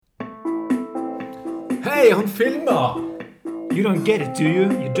Hei, han filmer! You don't get it, do you?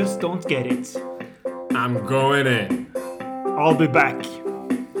 You just don't get it. I'm going in. I'll be back.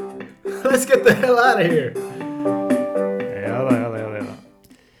 Let's get the hell out of here. Ja.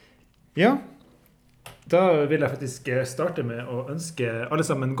 Ja, da vil jeg faktisk starte med å ønske alle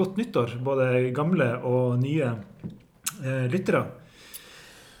sammen godt nyttår, både gamle og nye lyttere.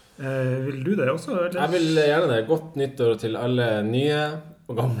 Vil du det også? Eller? Jeg vil gjerne det. Godt nyttår til alle nye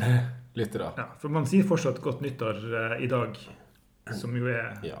og gamle lyttere. Ja, for man sier fortsatt godt nyttår i dag, som jo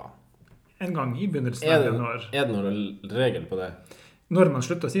en gang i begynnelsen av januar. Er det noen regel på det? Når man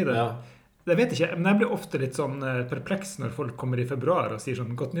slutter å si det? Ja. Jeg vet ikke, men jeg blir ofte litt sånn perpleks når folk kommer i februar og sier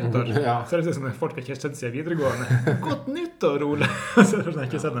sånn godt nyttår. Ja. Så er det som folk ikke har sett seg videregående. Godt nyttår, Ole! Så har jeg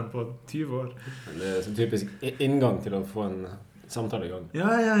ikke sett den på 20 år. Det er så typisk inngang til å få en samtale i gang. Ja,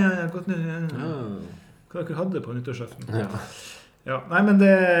 godt nyttår. Ja. Hva dere hadde på nyttårsaften? Ja, nei, men det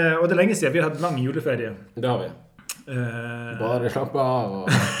er lenge siden. Vi har hatt lang juleferie. Det har vi. Bare slapp av og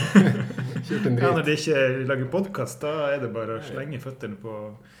kjørt en drit. Ja, når de ikke lager podcast, da er det bare å slenge føttene på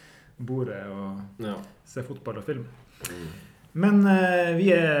bordet og se fotball og film. Men vi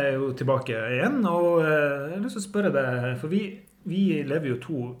er jo tilbake igjen, og jeg har lyst til å spørre deg, for vi lever jo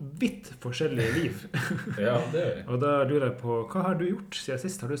to vidt forskjellige liv. Ja, det er vi. Og da lurer jeg på, hva har du gjort siden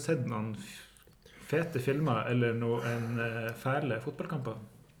sist? Har du sett noen fete filmer eller noen fæle fotballkamper?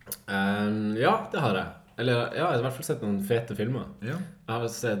 Ja, det har jeg. Eller, jeg har i hvert fall sett noen fete filmer. Ja. Jeg har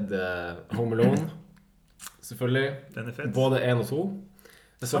sett Home Alone, selvfølgelig. Den er fet. Både 1 og 2.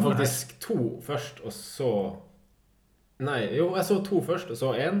 Jeg så faktisk 2 først, og så... Nei, jeg så 2 først, og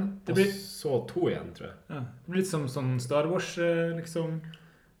så 1, og så 2 igjen, tror jeg. Ja, det blir litt som sånn Star Wars, liksom.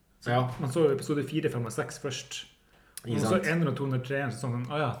 Så man så episode 4, 5 og 6 først. Og så 1 og 2 og 3, så sånn,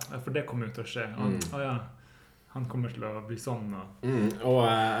 for det kommer jo til å skje. Han kommer til å bli sånn. Og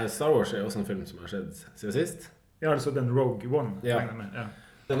Star Wars er også en film som har skjedd siden sist. Ja, altså den Rogue One. Ja.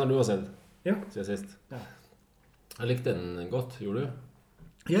 Den har du også sett siden sist. Ja. Jeg likte den godt, gjorde du?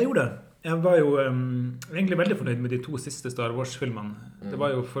 Jeg gjorde det. Jeg var jo egentlig veldig fornøyd med de 2 siste Star Wars-filmene. Det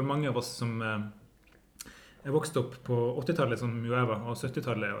var jo for mange av oss som jeg vokste opp på 80-tallet, som jo jeg var, og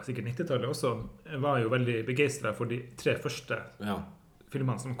 70-tallet, og sikkert 90-tallet også. Jeg var jo veldig begeistret for de 3 første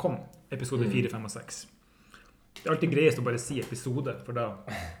filmene som kom, episode 4, 5 og 6. Det er alltid greiest å bare si episode, for da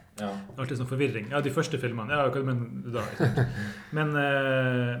det er alltid sånn forvirring. Ja, de første filmene,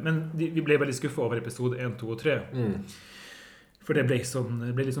 men vi ble veldig skuffet over episode 1, 2 og 3. For det ble litt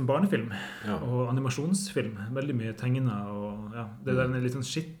sånn barnefilm og animasjonsfilm. Veldig mye tegnet, og det der litt sånn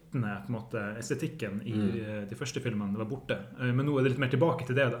skittende på en måte, estetikken i de første filmene var borte. Men nå er det litt mer tilbake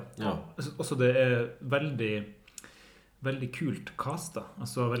til det da. Ja. Også det er veldig kult castet.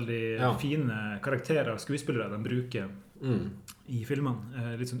 Altså veldig fine karakterer og skuespillere de bruker i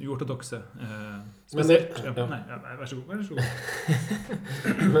filmene. Litt sånn uortodokse. Spesielt. Vær så god.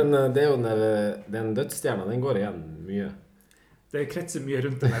 Men det er jo den dødsstjerna, den går igjen mye. Det kretser mye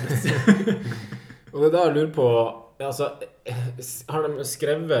rundt den her. Og det da jeg lurer på, altså, har de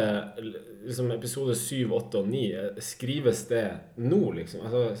skrevet liksom, episode 7, 8 og 9, skrives det nå, liksom?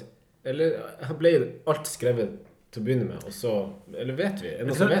 Altså, eller ble alt skrevet til å begynne med, og så, eller vet vi? Er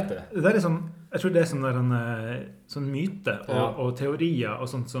det noe som vet det? Det er liksom, jeg tror det er sånn myte og teorier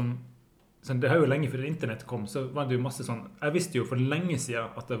og sånt som, det har jo lenge før internett kom, så var det jo masse sånn, jeg visste jo for lenge siden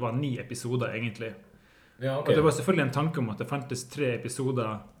at det var 9 episoder egentlig. Ja, okay. Og det var selvfølgelig en tanke om at det fantes 3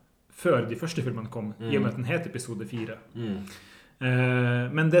 episoder før de første filmene kom, i og med at den het episode 4.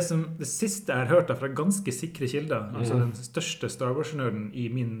 Men det siste jeg har hørt fra ganske sikre kilder, altså den største Star Wars-nerden i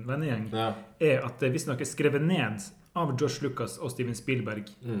min vennegjeng, er at det visst nok er skrevet ned av George Lucas og Steven Spielberg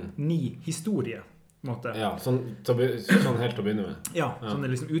 9 historier. Måte. Ja, sånn helt til å begynne med. Ja, sånn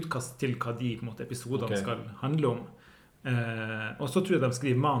liksom utkast til hva de på en måte, episodene skal handle om. Og så tror jeg de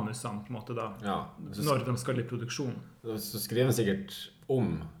skriver manusene på en måte da når de skal i produksjon. Så skriver de sikkert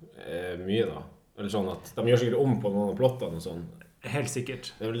om mye da, eller sånn at de gjør sikkert om på noen av plottene og sånn. Helt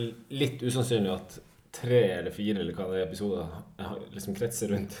sikkert. Det er vel litt usannsynlig at 3 eller 4 eller hva det er episoder liksom kretser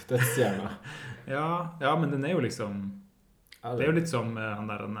rundt dødsstjerna. ja, men den er jo liksom det er jo litt som han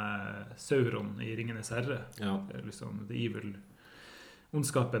der Sauron i Ringenes Herre. Det er liksom the evil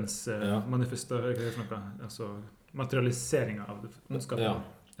ondskapens manifestasjon, altså materialiseringen av ondskapen.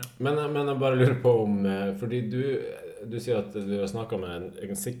 Men jeg bare lurer på om, fordi du sier at du har snakket med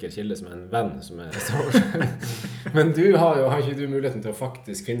en sikker kilde som er en venn som er Star Wars. Men har ikke du muligheten til å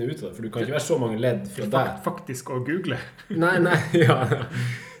faktisk finne ut av det, for du kan ikke være så mange ledd fra deg. Faktisk å google. Nei,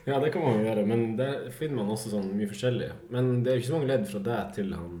 ja, det kan man jo gjøre, men der finner man også sånn mye forskjellig. Men det er jo ikke så mange ledd fra deg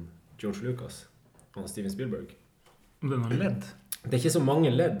til han George Lucas, han Steven Spielberg. Om det er noen ledd? Det ikke så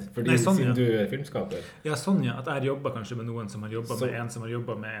mange ledd, fordi siden du filmskaper. Ja, sånn ja, at jeg jobber kanskje med noen som har jobbet med en, som har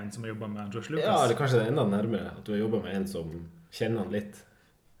jobbet med en, som har jobbet med George Lucas. Ja, eller kanskje det enda nærmere, at du har jobbet med en som kjenner han litt.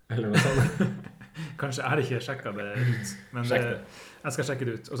 Eller noe sånt. Kanskje jeg har ikke sjekket det ut, men jeg skal sjekke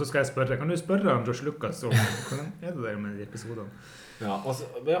det ut. Og så skal jeg spørre, kan du spørre han George Lucas om hvordan det der med de episodene? Ja, altså,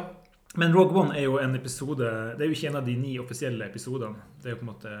 ja. Men Rogue One jo en episode, det jo ikke en av de 9 offisielle episodene. Det jo på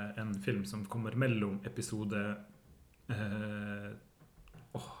en måte en film som kommer mellom episode 3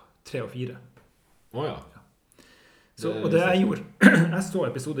 og 4. Ja. Så, og det jeg gjorde, jeg så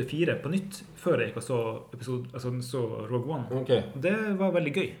episode 4 på nytt før jeg ikke så Rogue One. Okay. Det var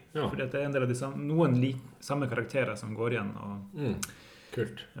veldig gøy, fordi det en del av de noen samme karakterer som går igjen. Og,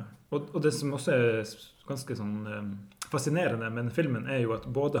 kult. Ja. Og det som også ganske sånn fascinerende med den filmen jo at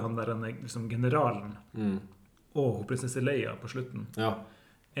både han der liksom generalen og prinsesse Leia på slutten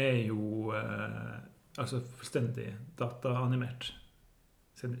jo altså fullstendig dataanimert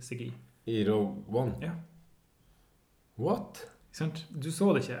CGI. I Rogue One? Ja. What? Du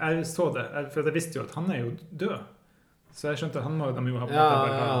så det ikke. Jeg så det, for jeg visste jo at han jo død. Så jeg skjønte at han må jo ha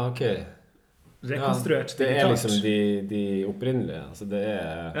rekonstruert. Det liksom de opprinnelige. Altså det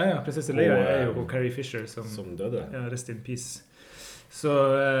ja, prinsesse Leia jo Carrie Fisher som døde. Ja, rest in peace. Så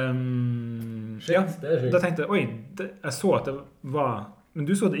ja, da tenkte jeg, jeg så at det var, men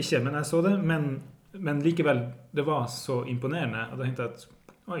du så det ikke, men jeg så det, men likevel, det var så imponerende, og da tenkte jeg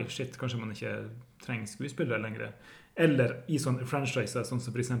at, kanskje man ikke trenger skuespillere lenger. Eller i sånne franchiser, sånn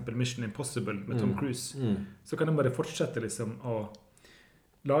som for eksempel Mission Impossible med Tom Cruise, så kan de bare fortsette liksom å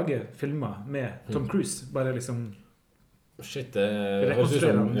lage filmer med Tom Cruise, bare liksom det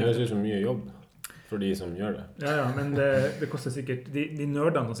høres ut som mye jobb for de som gjør det. Ja, men det koster sikkert, de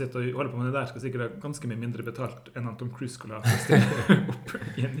nerdene som sitter og holder på med det der, skal sikkert ha ganske mye mindre betalt enn at Tom Cruise skulle ha stille opp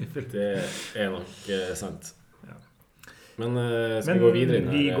i en ny film. Det nok sant. Ja. Men skal vi gå videre i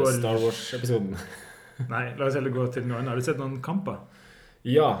denne Star Wars-episoden? Nei, la oss heller gå til noe annet. Har du sett noen kamper?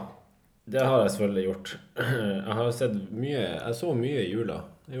 Ja, det har jeg selvfølgelig gjort. Jeg har sett mye, jeg så mye i jula.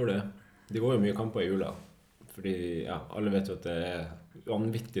 Jeg gjorde det. Det går jo mye kamper i jula. Fordi, alle vet jo at det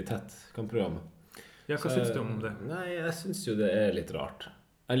vanvittig tett kampprogram. Ja, hva synes du om det? Nei, jeg synes jo det litt rart.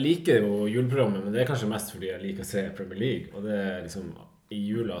 Jeg liker jo juleprogrammet, men det kanskje mest fordi jeg liker å se Premier League. Og det liksom, i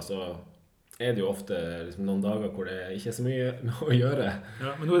jula så det jo ofte liksom, noen dager hvor det ikke så mye å gjøre.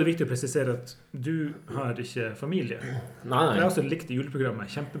 Ja, men nå det viktig å presisere at du har ikke familie. Nei. Jeg har også likt det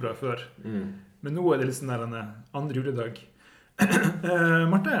juleprogrammet kjempebra før. Men nå det litt sånn der en andre juledag.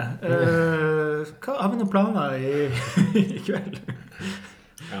 Marte, har vi noen planer i kveld?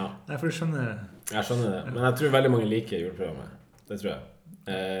 Ja. Nei, for du skjønner... Jeg skjønner det, men jeg tror veldig mange liker juleprogrammet. Det tror jeg.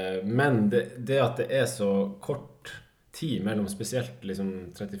 Men det at det så kort tid mellom spesielt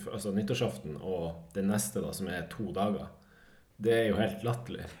liksom nyttårsaften og det neste da, som 2 dager, det jo helt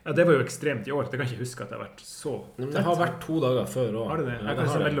latterlig. Ja, det var jo ekstremt i år. Det kan jeg ikke huske at det har vært så tett. Men det har vært 2 dager før også. Har det det? Jeg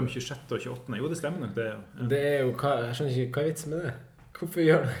kan si mellom 26. og 28. Jo, det stemmer nok det. Ja. Det jo, jeg skjønner ikke, hva vits med det?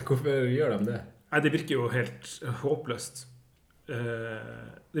 Hvorfor gjør de det? Nei, det virker jo helt håpløst.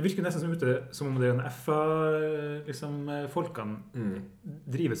 Det virker nesten som om det en FA liksom, folkene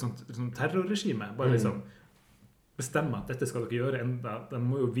driver et sånt liksom, terrorregime. Bare liksom bestemme at dette skal dere gjøre enda. De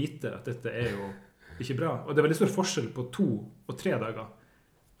må jo vite at dette jo ikke bra. Og det veldig stor forskjell på 2 og 3 dager.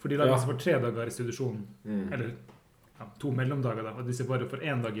 For de lager for 3 dager i institusjonen, eller 2 mellomdager da, og disse bare for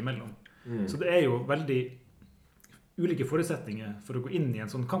 1 dag imellom. Så det jo veldig ulike forutsetninger for å gå inn i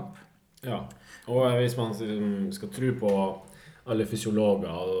en sånn kamp. Ja, og hvis man skal tro på alle fysiologer,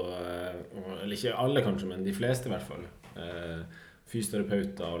 eller ikke alle kanskje, men de fleste i hvert fall,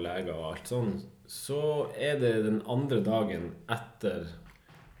 fysioterapeuter og leger og alt sånn, så det den andre dagen etter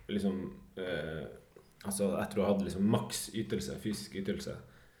liksom, altså etter å ha hatt liksom maks ytelse, fysisk ytelse,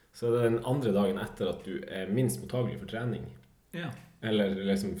 så det den andre dagen etter at du minst mottagelig for trening. Ja. Eller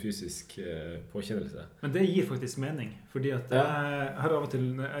liksom fysisk påkjennelse. Men det gir faktisk mening, fordi at jeg har av og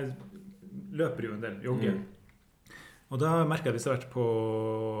til, jeg løper jo en del, jogger. Og da merker jeg hvis jeg har vært på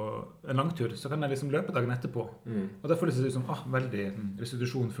en langtur, så kan jeg liksom løpe dagen etterpå. Og da føles det ut som, veldig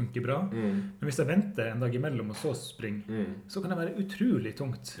restitusjon funker bra. Men hvis jeg venter en dag imellom og så springer, så kan det være utrolig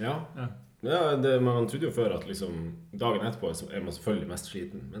tungt. Ja, man trodde jo før at liksom, dagen etterpå man selvfølgelig mest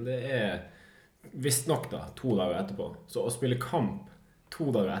sliten. Men det visst nok da, 2 dager etterpå. Så å spille kamp 2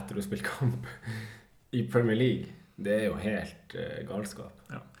 dager etter å spille kamp i Premier League, det jo helt galskap.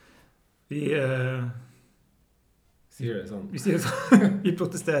 Ja. Vi sier det sånn. Vi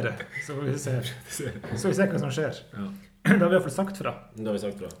protesterer, så får vi se. Så vi ser hva som skjer. Ja. Da har vi i hvert fall sagt fra. Da har vi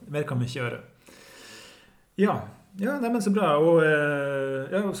sagt fra. Mer kan vi ikke gjøre. Ja, Ja, nei, men så bra. Og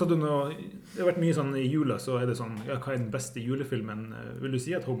så det har vært mye sånn i jula, så det sånn, hva er den beste julefilmen? Vil du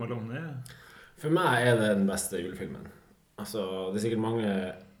si at Home Alone er? For meg det den beste julefilmen. Altså, det sikkert mange,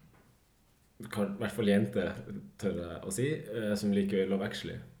 i hvert fall jenter, tør jeg å si, som liker Love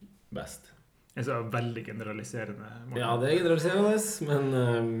Actually best. Jeg så veldig generaliserende. Morten. Ja, det generaliserende, men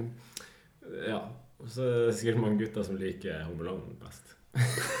ja, så det sikkert mange gutter som liker Home Alone best.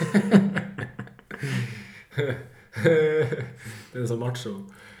 Den som macho.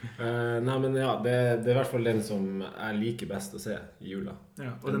 Nei, men ja, det i hvert fall den som jeg liker best å se i jula.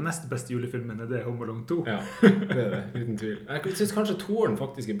 Ja, og den neste beste julefilmen det Home Alone 2. Ja, det, uten tvil. Jeg synes kanskje toeren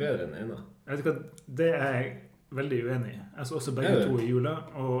faktisk bedre enn ene. Jeg vet ikke at det jeg veldig uenig i. Jeg så også begge to i jula,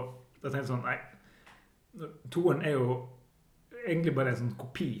 og da tenkte jeg sånn, nei, toeren jo egentlig bare en sånn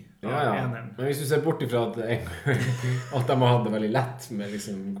kopi av eneren. Men hvis du ser bort ifra at de hadde det veldig lett med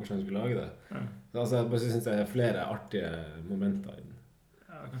liksom, hvordan de skulle lage det. Ja. Altså, jeg synes det flere artige momenter i den.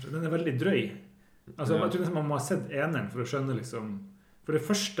 Ja, kanskje. Den veldig drøy. Altså, jeg tror man må ha sett eneren for å skjønne liksom... For det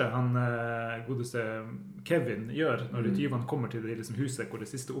første han godeste Kevin gjør når de tyvene kommer til det liksom, huset hvor det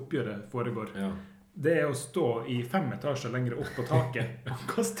siste oppgjøret foregår, det å stå i 5 etasjer lenger opp på taket og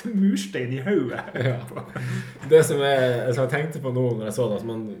kaste murstein i hodet. Ja. Det som jeg tenkte på nå når jeg så det, at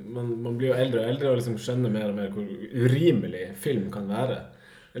man blir jo eldre og eldre og liksom skjønner mer og mer hvor urimelig film kan være.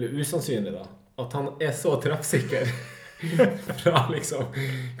 Eller usannsynlig da. At han så treffsikker fra liksom,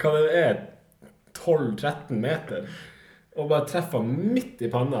 hva det 12-13 meter, og bare treffer midt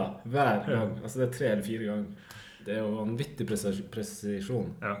i panna hver gang. Altså det 3 eller 4 ganger. Det jo en vittig presisjon.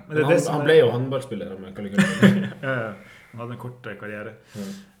 Ja, men han ble jo håndballspiller med han hadde en kort karriere.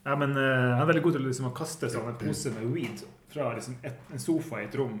 Ja, men han veldig god til liksom, å kaste sånn en pose med weed fra liksom, en sofa i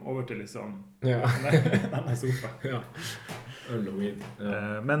et rom over til liksom, en annen sofa. Ja. Weed.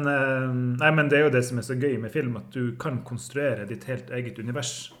 Ja. Men det jo det som så gøy med film, at du kan konstruere ditt helt eget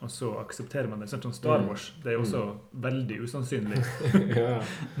univers, og så aksepterer man det. Sånn som Star Wars, det jo også veldig usannsynlig.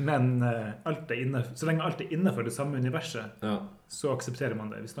 Men så lenge alt innenfor det samme universet, så aksepterer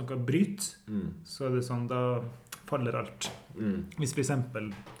man det. Hvis noe bryter, så det sånn, da faller alt. Hvis for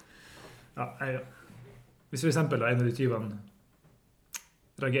eksempel en av de tyvene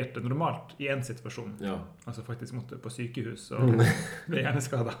reagerte normalt i en situasjon, altså faktisk måtte på sykehus og ble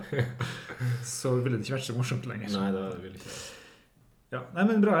hjerneskadet, så ville det ikke vært så morsomt lenger. Nei, det ville ikke. Ja, nei,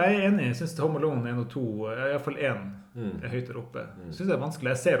 men bra, jeg enig. Jeg synes Home Alone 1 og 2, i hvert fall 1, høyt der oppe. Jeg synes det vanskelig.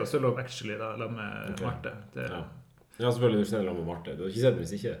 Jeg ser også Love Actually da, la med Marte. Ja, selvfølgelig du ser la med Marte. Du har ikke sett det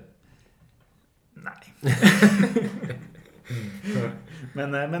hvis ikke? Nei.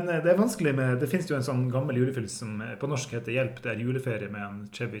 Men det vanskelig med, det finnes jo en sånn gammel julefilm som på norsk heter Hjelp, det juleferie med en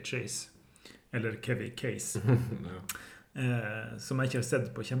Chevy Chase eller Kevy Case som jeg ikke har sett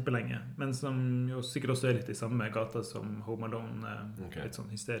på kjempelenge, men som jo sikkert også litt i samme gata som Home Alone, litt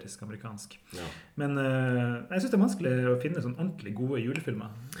sånn hysterisk amerikansk. Men jeg synes det vanskelig å finne sånn ordentlig gode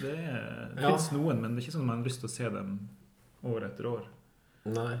julefilmer. Det finnes noen, men det ikke sånn at man har lyst til å se dem år etter år.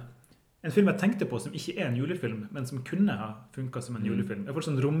 Nei. En film jeg tenkte på som ikke en julefilm, men som kunne ha funket som en julefilm. Jeg får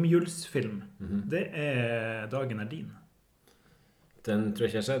sånn romjulsfilm. Det Dagen din. Den tror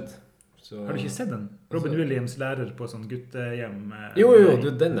jeg ikke jeg har sett. Så... Har du ikke sett den? Robin Williams lærer på sånn guttehjem. Jo,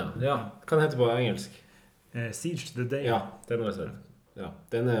 den ja. Hva den heter på engelsk? Siege to the Day. Ja, den har jeg sett. Ja,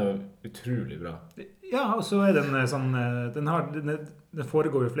 den utrolig bra. Ja, og så den sånn, den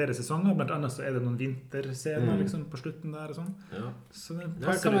foregår jo flere sesonger, blant annet så det noen vinterscener liksom, på slutten der og sånn. Ja. Så den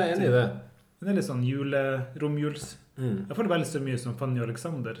passer kan være enig i det. Den litt sånn romjuls. Jeg får det veldig så mye som Fanny og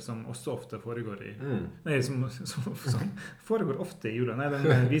Alexander, som også ofte foregår i... Nei, som foregår ofte i jula. Nei,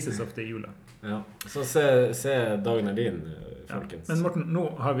 den vises ofte i jula. Ja, så se Dagen din, folkens. Ja. Men Morten, nå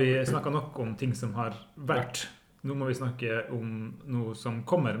har vi snakket nok om ting som har vært. Nå må vi snakke om noe som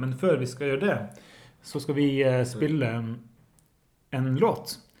kommer. Men før vi skal gjøre det, så skal vi spille en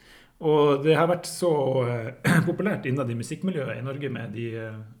låt. Og det har vært så populært innad i musikkmiljøet i Norge med de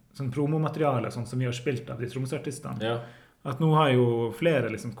sånn promomateriale sånn som vi har spilt av de tromsartistene. At nå har jo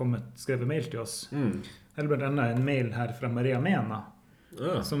flere liksom skrevet mail til oss. Eller blant annet en mail her fra Maria Mena,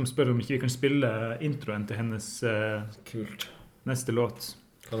 som spør om ikke vi kan spille introen til hennes neste låt.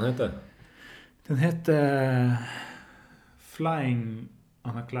 Hva den heter? Den heter Flying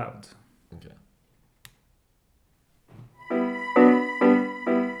on a Cloud. Okay.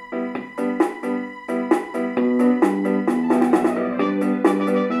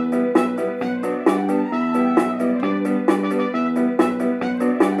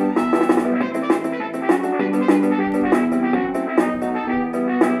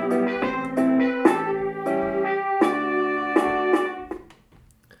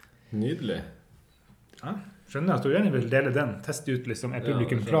 Skjønner at du gjerne vil dele den. Teste ut liksom,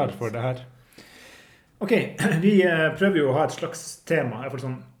 publikum klar for det her? Ok, vi prøver jo å ha et slags tema, i hvert fall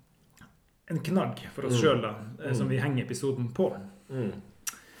sånn en knagg for oss selv da, som vi henger episoden på.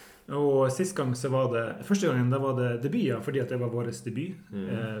 Og sist gang så var det, første gangen da var det debuter, fordi at det var vår debut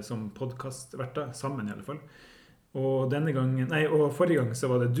som podcastverter, sammen i alle fall. Og denne gangen, og forrige gang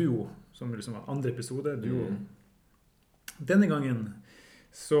så var det duo, som liksom var andre episode, duo. Denne gangen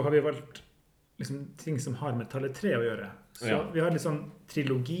så har vi valgt liksom ting som har med tallet 3 å gjøre. Så vi har litt sånn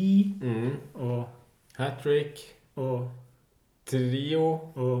trilogi, og hat-trick, og trio,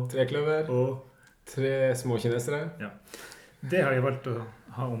 og trekløver, og 3 små kinesere. Ja. Det har jeg valgt å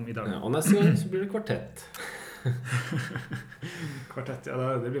ha om i dag. Ja, og neste gang så blir det kvartett. Kvartett,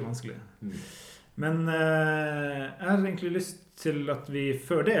 ja, det blir vanskelig. Men jeg har egentlig lyst til at vi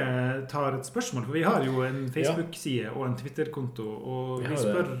før det tar et spørsmål, for vi har jo en Facebook-side og en Twitter-konto, og vi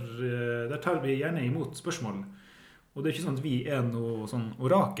spør, der tar vi gjerne imot spørsmål. Og det er ikke sånn at vi er noe sånn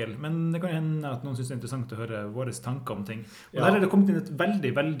orakel, men det kan hende at noen synes det er interessant å høre våre tanker om ting. Og der er det kommet inn et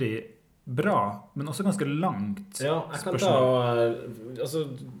veldig, veldig bra, men også ganske langt spørsmål. Altså,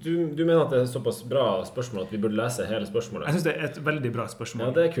 du mener at det er såpass bra spørsmål at vi burde lese hele spørsmålet? Jeg synes det er et veldig bra spørsmål.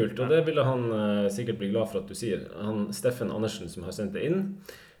 Ja, det er kult, og det ville han sikkert bli glad for at du sier. Han Steffen Andersen som har sendt det inn.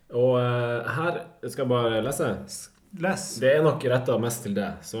 Og her skal jeg bare lese. Les. Det er nok rettet mest til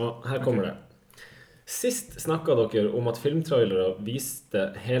det, så her kommer det. Sist snakket dere om at filmtrailere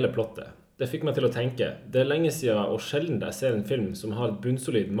viste hele plottet. Det fikk meg til å tenke, det er lenge siden og sjelden jeg ser en film som har et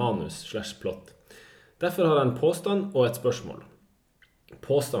bunnsolid manus/plott. Derfor har jeg en påstand og et spørsmål.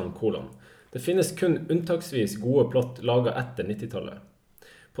 Påstand, kolon. Det finnes kun unntaksvis gode plott laget etter 90-tallet.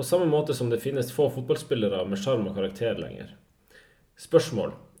 På samme måte som det finnes få fotballspillere med sjarm og karakter lenger.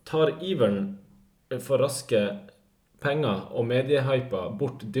 Spørsmål. Tar iveren for raske penger og mediehyper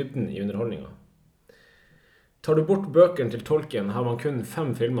bort dybden i underholdningen? Tar du bort bøkene til Tolkien har man kun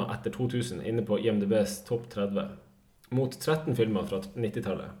 5 filmer etter 2000 inne på IMDb's topp 30, mot 13 filmer fra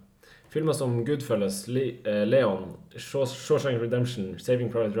 90-tallet. Filmer som Goodfellas, Leon, Shawshank Redemption,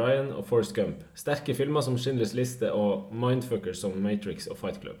 Saving Private Ryan og Forrest Gump. Sterke filmer som Schindlers Liste og Mindfuckers som Matrix og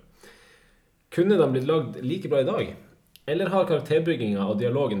Fight Club. Kunne de blitt lagd like bra i dag? Eller har karakterbygginga og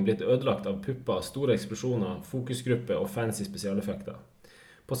dialogen blitt ødelagt av pupper, store eksplosjoner, fokusgrupper og fancy spesialeffekter?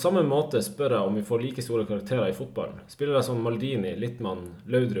 På samme måte spør jeg om vi får like store karakterer i fotballen. Spillere som Maldini, Littmann,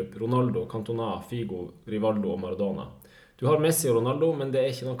 Laudrup, Ronaldo, Cantona, Figo, Rivaldo og Maradona. Du har Messi og Ronaldo, men det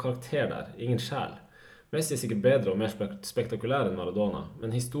er ikke noen karakter der, ingen sjel. Messi er sikkert bedre og mer spektakulær enn Maradona,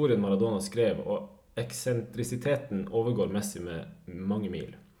 men historien Maradona skrev og eksentrisiteten overgår Messi med mange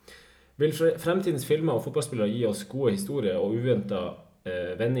mil. Vil fremtidens filmer og fotballspillere gi oss gode historier og uventet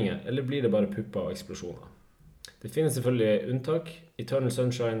vendinger, eller blir det bare pupper og eksplosjoner? Det finnes selvfølgelig unntak. Eternal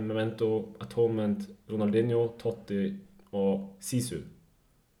Sunshine, Memento, Atonement, Ronaldinho, Totti og Sisu.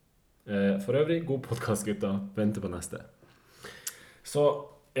 For øvrig, god podcast, gutta. Venter på neste. Så,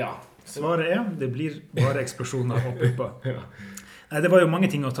 ja. Svaret er, det blir bare eksplosjoner og pupper. Nei, det var jo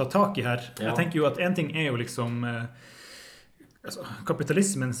mange ting å ta tak i her. Jeg tenker jo at en ting er jo liksom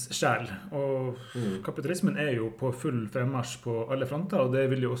kapitalismens sjel. Og kapitalismen er jo på full fremmarsj på alle fronter, og det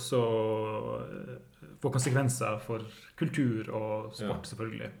vil jo også få konsekvenser for kultur og sport,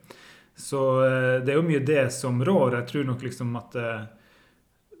 selvfølgelig. Så det er jo mye det som rår. Jeg tror nok liksom at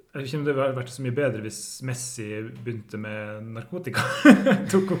jeg vet ikke om det hadde vært så mye bedre hvis Messi begynte med narkotika,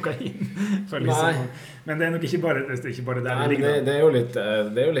 tok kokain. Liksom. Men det er nok ikke bare der det ligger. Det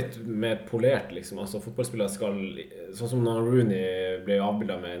er jo litt mer polert, liksom. Altså, fotballspillere skal, sånn som når Rooney ble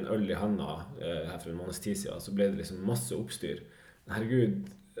avbildet med en øl i handa her for en måneds tid siden, så ble det liksom masse oppstyr.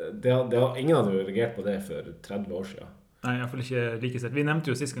 Herregud, ingen hadde jo reagert på det for 30 år siden. Nei, i hvert fall ikke like sett. Vi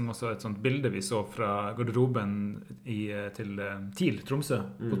nevnte jo sist gang også et sånt bilde vi så fra garderoben til TIL, Tromsø,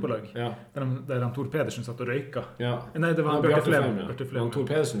 fotballag. Der han Tor Pedersen satt og røyka. Nei, det var Bjørte Flem. Han Tor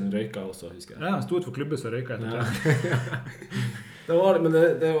Pedersen røyka også, husker jeg. Ja, han stod for klubben så røyka etter det. Men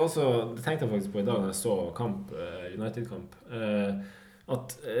det var også, det tenkte jeg faktisk på i dag når jeg så United-kamp,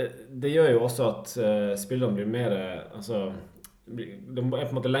 at det gjør jo også at spillerne blir mer, altså, de er på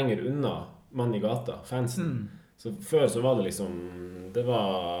en måte lenger unna mann i gata, fansen. Så før så var det liksom, de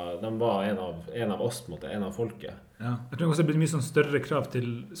var en av oss, på en måte, en av folket. Ja, jeg tror også det blir mye sånn større krav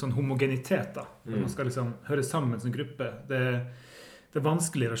til sånn homogenitet da. Man skal liksom høre sammen som gruppe. Det er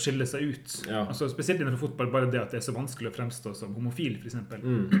vanskeligere å skille seg ut. Altså, spesielt innenfor fotball, bare det at det er så vanskelig å fremstå som homofil, for eksempel,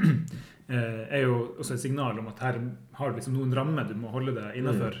 er jo også et signal om at her har du liksom noen rammer du må holde deg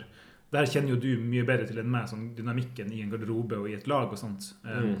innenfor. Der kjenner jo du mye bedre til enn meg, sånn dynamikken i en garderobe og i et lag og sånt.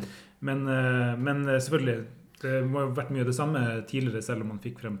 Men selvfølgelig, Det må ha vært mye det samme tidligere, selv om man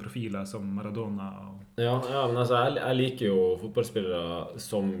fikk frem profiler som Maradona. Ja, men altså, jeg liker jo fotballspillere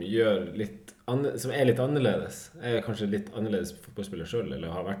som som litt annerledes. Jeg er kanskje litt annerledes fotballspiller selv,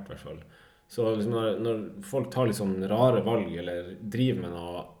 eller har vært I hvert fall. Så liksom når folk tar litt sånn rare valg, eller driver med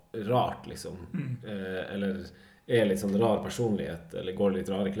noe rart, liksom, eller litt sånn rar personlighet, eller går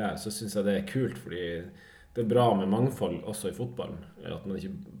litt rare klær, så synes jeg det kult, fordi det bra med mangfold også I fotballen, at man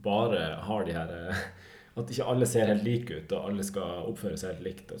ikke bare har de her... At ikke alle ser helt like ut, og alle skal oppføre seg helt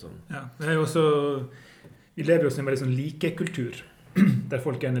likt og sånn. Ja, det jo også... Vi lever jo også I en veldig sånn like-kultur, der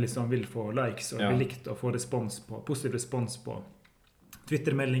folk gjerne liksom vil få likes og bli likt og få positiv respons på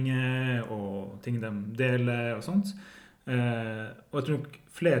Twitter-meldinger og ting de deler og sånt. Og jeg tror nok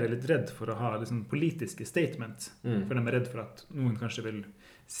flere litt redd for å ha liksom politiske statement, for de redd for at noen kanskje vil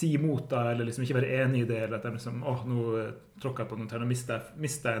si imot det, eller liksom ikke være enig I det, eller at de liksom, nå tråkker jeg på noen tær, nå mister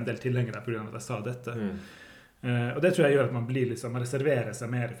jeg en del tilhengere på grunn av at jeg sa dette. Og det tror jeg gjør at man blir liksom, man reserverer seg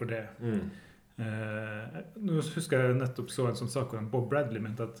mer for det. Nå husker jeg nettopp så en sånn sak hvor Bob Bradley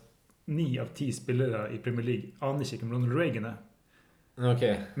mente at 9 av 10 spillere I Premier League aner ikke hvem Ronald Reagan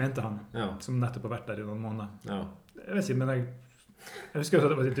mente han, som nettopp har vært der I noen måneder. Jeg vet ikke, men jeg husker også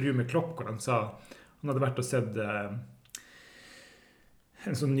at det var et intervju med Klopp hvor han sa han hadde vært og sett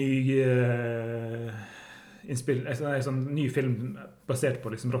en sånn ny en sånn ny film basert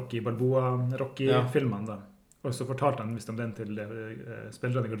på liksom Rocky Balboa-Rocky-filmene da. Og så fortalte han visst om den til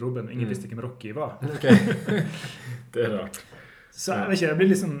spillerne I garderoben. Ingen visste hvem Rocky var. Det rart. Så jeg vet ikke, jeg blir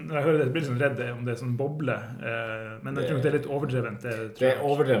liksom, når jeg hører det, jeg blir liksom redd om det sånn boble. Men jeg tror det litt overdrevent. Det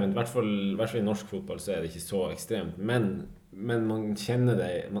overdrevent, I hvert fall I norsk fotball så det ikke så ekstremt. Men man kjenner det,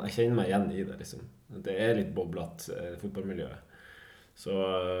 jeg kjenner meg igjen I det liksom. Det litt boblet fotballmiljøet. Så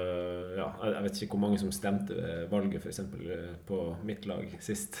jeg vet ikke hvor mange som stemte valget for eksempel på mitt lag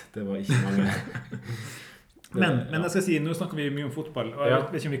sist. Det var ikke mange. Men jeg skal si, nå snakker vi mye om fotball, og jeg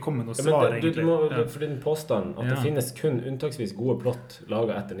vet ikke om vi kommer med noe svar egentlig. Du må, for din påstand at det finnes kun unntaksvis gode plott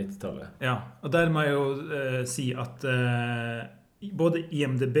laget etter 90-tallet. Ja, og der må jeg jo si at både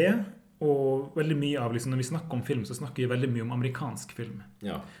IMDb og veldig mye av, liksom, når vi snakker om film, så snakker vi veldig mye om amerikansk film.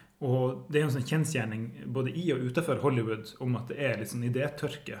 Ja. Og det en sånn kjensgjerning både I og utenfor Hollywood om at det litt sånn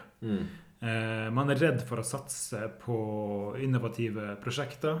idétørke. Man redd for å satse på innovative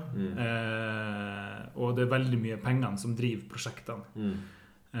prosjekter, og det veldig mye pengene som driver prosjektene.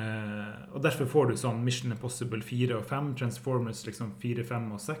 Og derfor får du sånn Mission Impossible 4 og 5, Transformers liksom 4, 5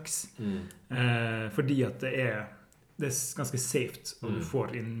 og 6, fordi at det ganske safe, og du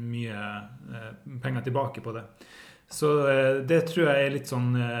får inn mye penger tilbake på det. Så det tror jeg litt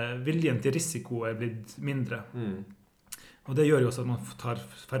sånn, viljen til risiko blitt mindre. Og det gjør jo også at man tar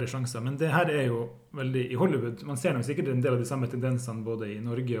færre sjanser. Men det her jo veldig I Hollywood. Man ser nok sikkert en del av de samme tendensene både I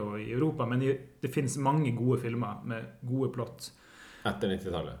Norge og I Europa, men det finnes mange gode filmer med gode plott. Etter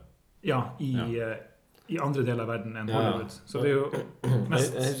 90-tallet? Ja, I andre deler av verden enn Hollywood. Så det jo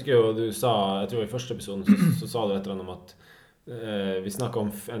mest... Jeg husker jo du sa, jeg tror I første episoden, så sa du et eller annet om at vi snakket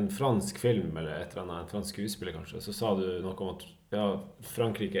om en fransk film eller et eller annet, en fransk skuespiller kanskje, så sa du noe om at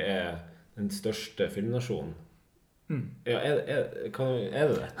Frankrike den største filmnasjonen. Ja, det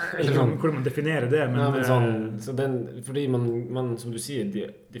det? Eller hvordan man definerer det, men... Ja, men sånn, så fordi man, som du sier,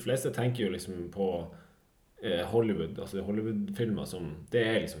 de fleste tenker jo liksom på Hollywood, altså Hollywood-filmer som, det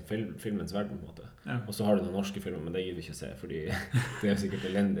liksom filmens verden på en måte. Og så har du noen norske filmer, men det gir vi ikke å se, fordi det sikkert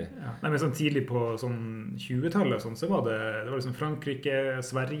elendig. Nei, men sånn tidlig på sånn 20-tallet og sånn, så var det var liksom Frankrike,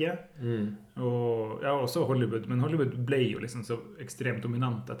 Sverige, og også Hollywood, men Hollywood ble jo liksom så ekstremt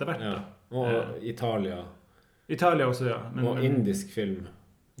dominant etter hvert. Og Italia også, og indisk film,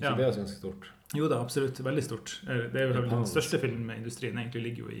 ikke det ganske stort? Jo da, absolutt, veldig stort. Det jo den største filmindustrien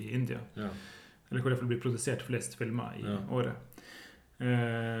egentlig ligger jo I India. Eller hvor det blir produsert flest filmer I året.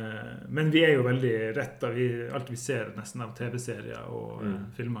 Men vi jo veldig rett av alt vi ser nesten av TV-serier og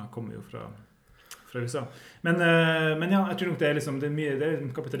filmer kommer jo fra USA. Men ja, jeg tror nok det liksom, det mye, det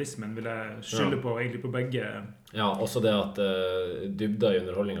kapitalismen vil jeg skylde på egentlig på begge. Ja, også det at dybda I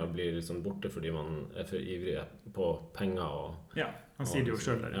underholdningen blir liksom borte fordi man for ivrig på penger og... Ja, han sier det jo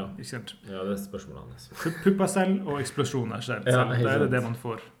selv der, ikke sant? Ja, det spørsmålet hans. Pupper selv og eksplosjoner selv, da det man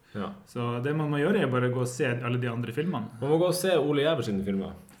får. Så det man må gjøre bare gå og se alle de andre filmene. Man må gå og se Ole Jæver sine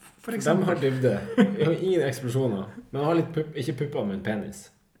filmer. For eksempel. De har dybde. De har ingen eksplosjoner. Men de har litt ikke pupper, men penis.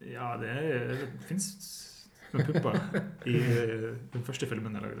 Ja, det finnes noen pupper I den første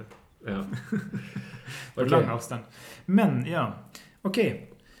filmen jeg lagde. Ja. For lang avstand. Men ja, ok.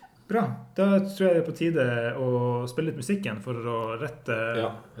 Bra. Da tror jeg det på tide å spille litt musikken for å rette...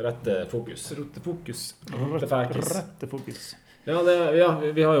 Ja, rette fokus. Rette fokus. Rette fokus. Rette fokus. Vi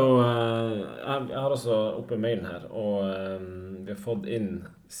har jo jeg har også oppe mailen her, og vi har fått inn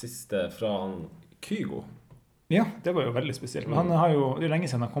siste fra han Kygo. Ja, det var jo veldig spesielt. Men han har jo, det er lenge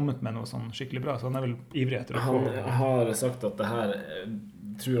siden han har kommet med noe sånn skikkelig bra, så han er vel ivrig etter å få... Han har sagt at det her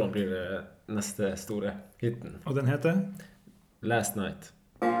tror han blir det neste store hitten. Og den heter? Last Night.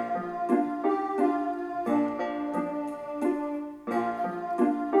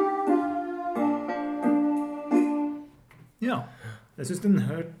 Ja, jeg synes den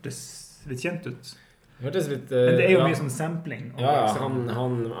hørtes litt kjent ut. Hørtes litt... Men det er jo mye sånn sampling.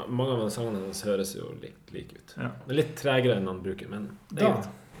 Mange av sangene hans høres jo litt like ut. Ja. Det er litt tregere enn han bruker, men det er greit.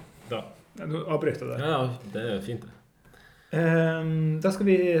 Ja, nå avbryter jeg det. Ja, det er fint det. Da skal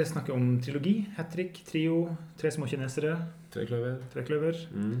vi snakke om trilogi, hat-trick, trio, 3 små kinesere. Trekløver.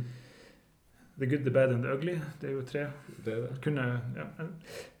 The Good, The Bad and The Ugly. Det er jo 3. Det er det. Kunne...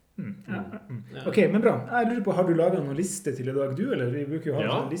 Ok, men bra. Jeg lurer på, har du laget noen liste til i dag, du? Eller vi bruker jo ha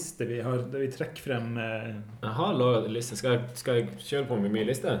en liste der vi trekker frem... Jeg har laget en liste. Skal jeg kjøre på med min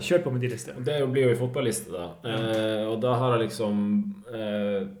liste? Kjør på med de liste. Det blir jo i fotballiste da. Og da har jeg liksom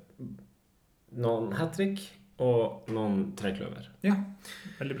noen hat-trick og noen trekløver. Ja,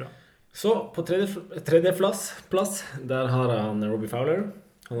 veldig bra. Så på tredje plass, der har jeg han Robbie Fowler.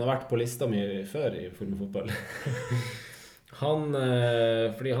 Han har vært på lista mi før i fotball.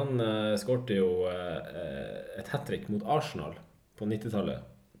 Fordi han skårte jo et hat-trick mot Arsenal på 90-tallet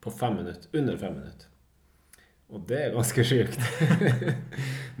på 5 minutter, under 5 minutter. Og det er ganske sykt.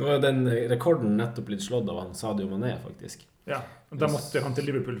 Nå er den rekorden nettopp blitt slått av han Sadio Mané, faktisk. Ja, og da måtte han til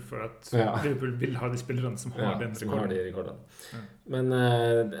Liverpool for at Liverpool vil ha de spillerne som har den rekorden. Som har de rekordene. Ja. Men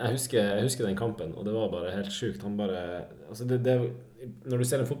jeg husker den kampen, og det var bare helt sykt. Han bare, altså når du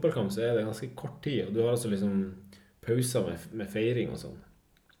ser en fotballkamp, så er det ganske kort tid, og du har altså liksom pauser med feiring og sånn.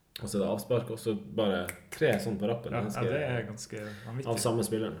 Og så er det avspark, og så bare 3 sånn på rappen. Ja, det er ganske vanvittig. Av samme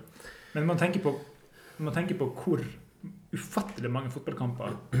spilleren. Men man tenker på hvor ufattelig mange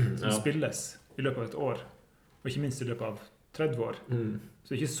fotballkamper som spilles i løpet av et år, og ikke minst i løpet av 30 år. Så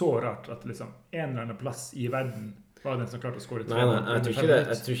det er ikke så rart at liksom en eller annen plass i verden var den som klarte å skåre 3 mål. Nei, jeg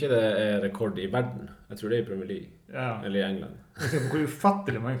tror ikke det er rekord i verden. Jeg tror det er i Premier League. Ja. Eller i England. Hvor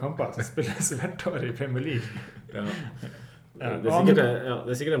ufattelig mange kamper som spilles hvert år i Premier League. Ja. Det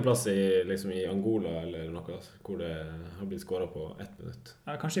er sikkert en plass liksom i Angola eller noe, hvor det har blitt skåret på 1 minutt.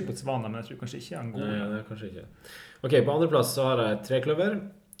 Ja, kanskje i Botswana, men jeg tror kanskje ikke i Angola. Nei, det er kanskje ikke. Ok, på andre plass så har jeg trekløver.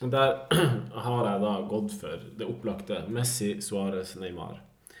 Der har jeg da gått for det opplagte Messi, Suarez, Neymar.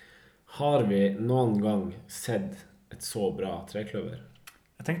 Har vi noen gang sett et så bra trekløver?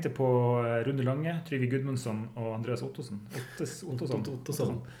 Jeg tenkte på Rune Lange, Trygve Gudmundsson og Andreas Ottosson.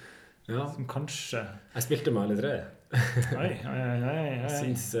 Ottosson. Ja. Som kanskje... Jeg spilte med alle 3. Jeg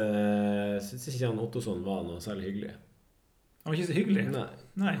synes ikke han Ottosson var noe særlig hyggelig. Han var ikke så hyggelig?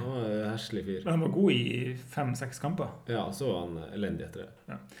 Nei. Han var en herselig fyr. Men han var god i 5-6 kamper? Ja, så var han elendig etter det.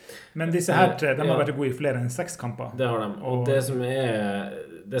 Ja. Men disse her 3, de har vært gode i flere enn 6 kamper. Det har de. Og det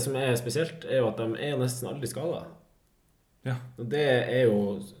som er spesielt er jo at de er nesten aldri skadet. Ja. Og det er jo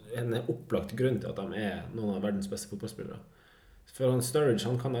en opplagt grunn til at de er noen av verdens beste fotballspillere. For han Sturridge,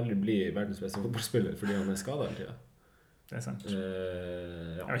 han kan aldri bli verdens beste fotballspiller fordi han er skadet hele tiden. Det er sant.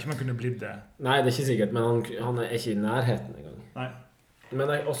 Jeg vet ikke om han kunne blitt det. Nei, det er ikke sikkert, men han er ikke i nærheten engang. Nei.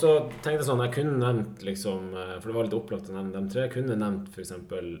 Men jeg også tenkte sånn, jeg kunne nevnt liksom, for det var litt opplagt å nevne de 3, jeg kunne nevnt for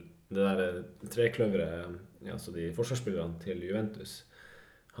eksempel det der trekløvere, altså de forsvarsspillerne til Juventus.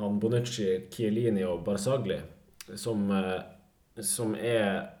 Han Bonucci, Chiellini og Barzagli, som er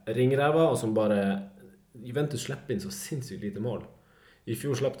ringrever, og som bare Juventus slipper inn så sinnssykt lite mål. I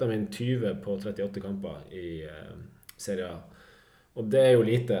fjor slapp de inn 20 på 38 kamper i Serie A. Og det er jo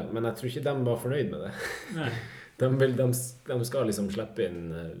lite, men jeg tror ikke de var fornøyd med det. Nei. De skal liksom slippe inn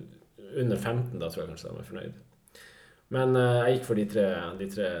under 15, da tror jeg kanskje de er fornøyd. Men jeg gikk for de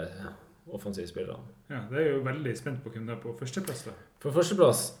tre offensive spillerne. Ja, det er jo veldig spent på hvem det er på førsteplass da. For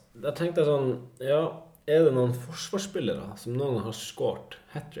førsteplass, der tenkte jeg sånn, ja, er det noen forsvarsspillere som noen har skåret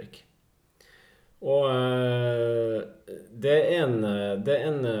hat-trick? Og det her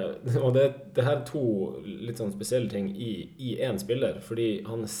er 2 litt sånn spesielle ting i en spiller, fordi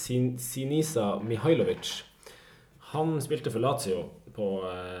han Sinisa Mihajlovic, han spilte for Lazio på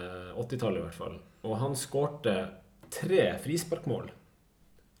 80-tallet i hvert fall, og han skårte 3 frisparkmål.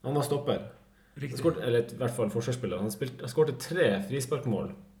 Han var stopper. Eller i hvert fall forsvarsspiller. Han skårte 3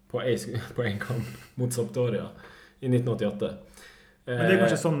 frisparkmål på en kamp mot Sampdoria i 1988. Men det er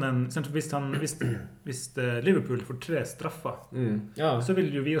kanskje sånn hvis Liverpool får 3 straffer, så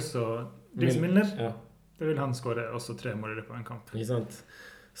vil jo vi også Milner, da vil han skåre også 3 mål i løpet av en kamp. Ikke sant?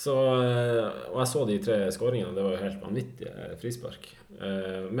 Så, og jeg så de 3 skåringene, det var jo helt vanvittige frispark.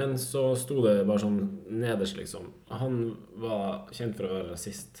 Men så sto det bare sånn nederst liksom. Han var kjent for å være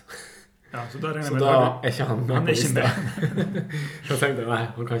rasist. Ja, så da er ikke han med på lista. Så tenkte jeg, nei,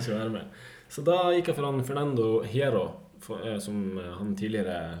 han kan ikke være med. Så da gikk jeg for han Fernando Hierro, som han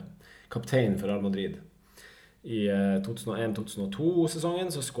tidligere kaptein for Real Madrid. I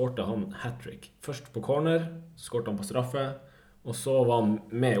 2001-2002-sesongen så skårte han hat-trick. Først på corner, så skårte han på straffe, og så var han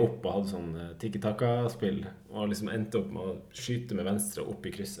med opp og hadde sånn tiki-taka-spill, og liksom endte opp med å skyte med venstre opp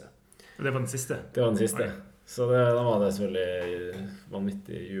i krysset. Og det var den siste? Det var den siste. Så da var det selvfølgelig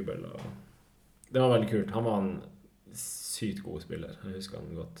vanvittig jubel, og det var veldig kult. Han var en sykt god spiller, jeg husker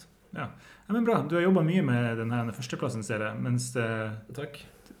han godt. Ja, men bra. Du har jobbet mye med denne førsteplassen, ser jeg, mens Takk.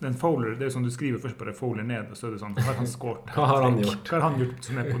 Den Fowler, det er jo sånn du skriver først bare Fowler ned, og så er det sånn, har han skårt? Hva har han gjort? Hva har han gjort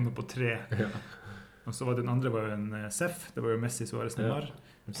som på 3? Ja. Og så var den andre var jo en Sef, det var jo Messi Suarez Neymar.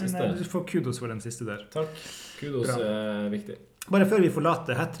 Men du får kudos for den siste der. Takk. Kudos er viktig. Bare før vi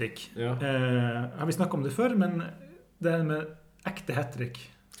forlater hat-trick, har vi snakket om det før, men det med ekte hat-trick,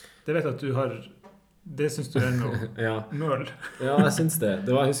 det vet jeg at du har, det synes du er noe møl. Ja, jeg synes det.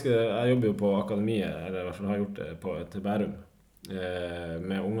 Jeg husker, jeg jobber jo på akademiet, eller i hvert fall har gjort det til Bærum,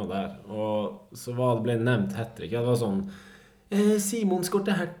 med unger der, og så ble det nevnt hat-trick. Det var sånn Simon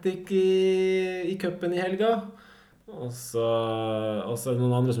skårte hat-trick i cupen i helga, og så er det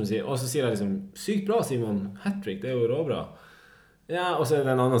noen andre som sier, og så sier jeg liksom, sykt bra Simon, hat-trick, det er jo råbra. Ja, og så er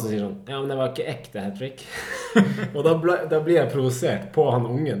det en annen som sier sånn, ja, men det var ikke ekte hat-trick. Og da blir jeg provosert på han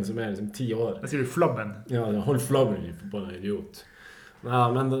ungen som er liksom 10 år. Da sier du flabben. Ja, hold flabben på en idiot. Nei,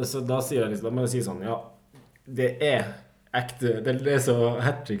 men så da sier jeg liksom, da må jeg si sånn, ja, det er ekte, det er så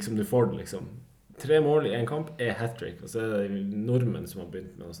hat-trick som du får det liksom. 3 mål i en kamp er hat-trick, og så er det nordmenn som har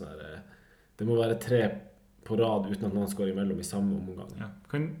begynt med noe sånn her, det må være 3 på rad uten at noen skår imellom i samme omgang. Ja.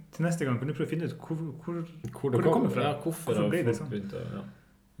 Til neste gang kan du prøve å finne ut hvor det kommer fra. Ja, hvorfor blir det sånn? Det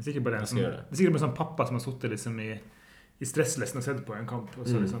er sikkert bare en sånn pappa som har suttet liksom i stresslessen og sett på en kamp, og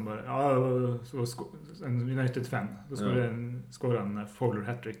så liksom bare, en United-fan, så skårer han Fowler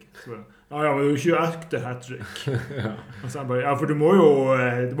hat-trick. Så bare, men det er jo ikke ekte hat-trick. Og så han bare, for det må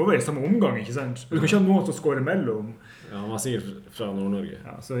være i samme omgang, ikke sant? Du kan ikke ha noen som skårer mellom. Ja, han var sikkert fra Nord-Norge.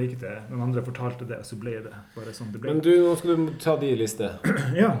 Ja, så gikk det, noen andre fortalte det, og så ble det bare sånn det ble. Men nå skal du ta de liste.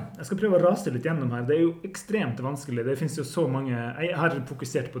 Ja, jeg skal prøve å rase litt gjennom her. Det er jo ekstremt vanskelig. Det finnes jo så mange, jeg har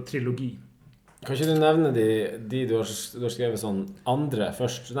fokusert på trilogi. Kan ikke du nevne de du har skrevet sånn andre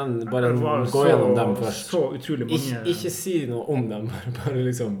først? Bare gå gjennom dem først. Så utrolig mange. Ikke si noe om dem, bare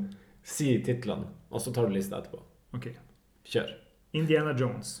liksom si titlene, og så tar du lista etterpå. Ok. Kjør. Indiana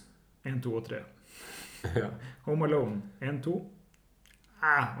Jones, 1, 2 og 3. Ja. Home Alone, 1, 2.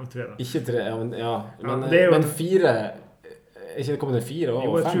 Og 3 da. Ikke 3, men 4... Ikke det kommet til 4 år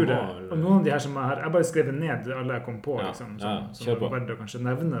og 5 år? Og noen av de her som jeg bare skrevet ned alle jeg kom på, liksom, som var verdt å kanskje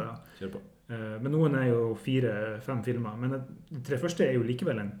nevne da. Kjør på. Men noen er jo 4-5 filmer, men de 3 første er jo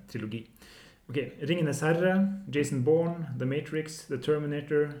likevel en trilogi. Ok, Ringenes Herre, Jason Bourne, The Matrix, The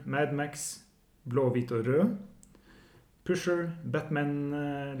Terminator, Mad Max, Blå, Hvit og Rød, Pusher, Batman,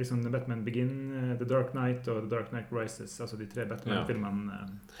 liksom The Batman Begin, The Dark Knight og The Dark Knight Rises, altså de 3 Batman-filmene.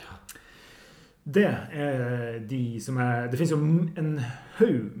 Det er de som det finnes jo en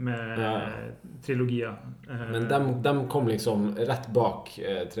haug med trilogier. Men de kom liksom rett bak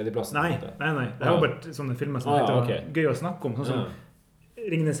tredjeplassen? Nei. Det har bare sånne filmer som er gøy å snakke om, sånn som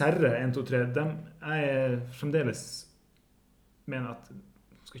Ringenes Herre 1, 2, 3. De er fremdeles mener at de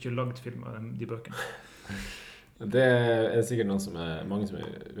skal ikke ha laget film av de bøkene. Det er sikkert noen som mange som er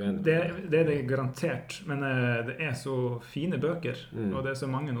uenige. Det er det garantert, men det er så fine bøker, og det er så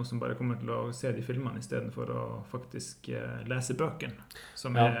mange nå som bare kommer til å se de filmene i stedet for å faktisk lese bøkene,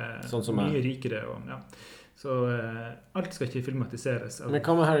 som sånn som mye rikere. Så alt skal ikke filmatiseres. Men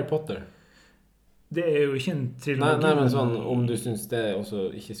hva med Harry Potter? Det er jo ikke en trilogi. Nei, men sånn, om du synes det også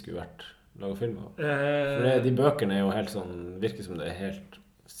ikke skulle vært laget film av. For de bøkene er jo helt sånn, virker som det er helt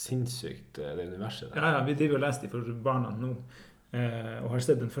sinnssykt, det universet der. Ja, vi driver og leser de for barna nå, og har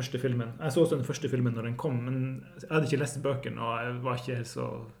sett den første filmen. Jeg så også den første filmen når den kom, men jeg hadde ikke lest bøkene, og jeg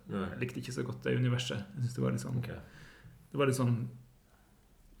likte ikke så godt det universet. Jeg synes det var litt sånn, det var litt sånn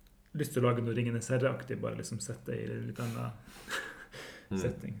lyst til å lage noe Ringenes Herre-aktig, bare liksom sette i litt annen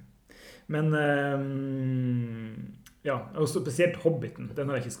setting. Men og spesielt Hobbiten,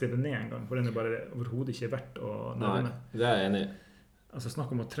 den har jeg ikke skrevet ned en gang, for den er bare overhodet ikke verdt å nevne. Nei, det er jeg enig i. Altså snakk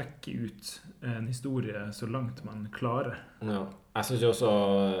om å trekke ut en historie så langt man klarer. Ja. Jeg synes jo også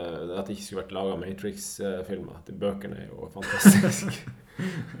at det ikke skulle vært laget Matrix-filmer. De bøkene er jo fantastiske.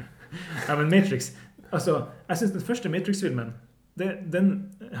 Ja, men Matrix, altså, jeg synes den første Matrix-filmen Den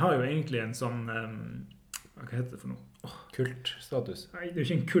har jo egentlig en sånn, hva heter det for noe? Kultstatus. Nei, det er jo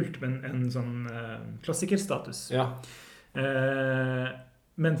ikke en kult, men en sånn klassikerstatus. Ja.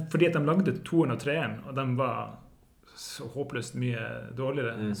 Men fordi at de lagde 2 og 3, og de var så håpløst mye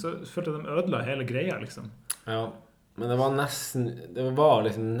dårligere, så følte jeg de ødela hele greia, liksom. Ja, men det var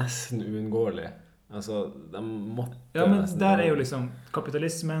liksom nesten uunngåelig. Altså, de måtte... Ja, men der er jo liksom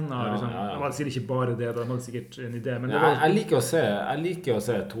kapitalismen, og liksom, de hadde sikkert ikke bare det, de hadde sikkert en idé, men jeg liker å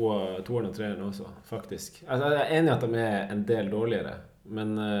se 2 og 3 også, faktisk. Altså, jeg er enig i at de er en del dårligere, men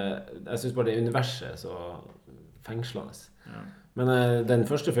jeg synes bare det universet er så fengslende. Ja. Men den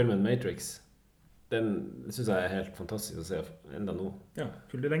første filmen, Matrix, den synes jeg er helt fantastisk å se enda nå. Ja,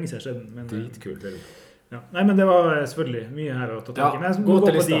 kult, det er lenge siden jeg har sett den. Dritkult film. Ja. Nei, men det var selvfølgelig mye her å ta tak i. Men jeg må gå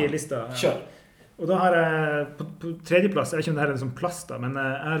på de lista. Kjør! Og da har jeg på tredjeplass, jeg vet ikke om det her er en sånn plass da, men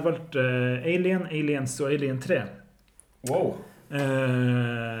jeg har valgt Alien, Aliens og Alien 3. Wow!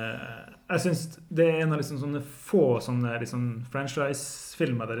 Jeg synes det er en av liksom sånne få sånne liksom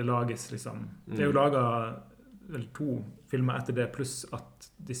franchise-filmer der det lages liksom. Det er jo laget 2 filmer etter det, pluss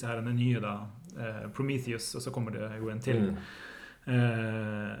at disse her er nye da, Prometheus, og så kommer det jo en til.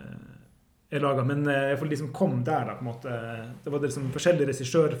 Er laget, men i hvert fall de som kom der da, på en måte, det var liksom forskjellige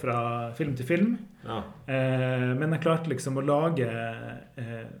regissør fra film til film, men jeg klarte liksom å lage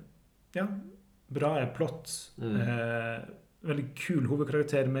bra plott, veldig kul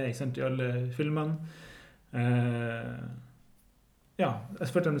hovedkarakter med, ikke sant, i alle filmene. Jeg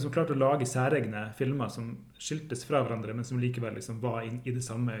følte de liksom klarte å lage særegne filmer som skiltes fra hverandre, men som likevel liksom var i det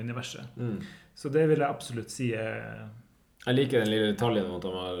samme universet. Så det vil jeg absolutt si Jeg liker den lille detaljen om at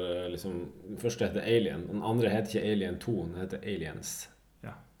de har liksom, den første heter Alien, den andre heter ikke Alien 2, den heter Aliens.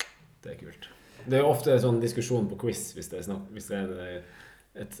 Ja. Det er kult. Det er jo ofte en sånn diskusjon på quiz hvis det er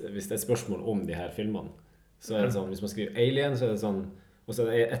et spørsmål om de her filmene. Så er det sånn, hvis man skriver Alien, så er det sånn, og så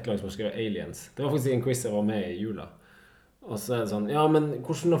er det et lag som har skrevet Aliens. Det var faktisk en quiz jeg var med i jula. Og så er det sånn, ja, men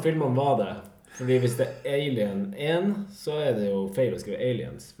hvordan av filmene var det? Fordi hvis det er Alien 1, så er det jo feil å skrive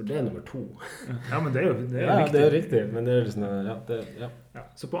Aliens, for det er nummer 2. Ja, men det er jo riktig. Ja, det er riktig, men det er liksom, ja.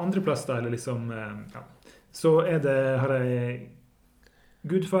 Så på andre plass da, eller liksom, så har jeg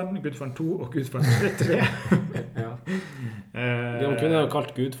Gudfaren 2 og Gudfaren 3. De kunne jo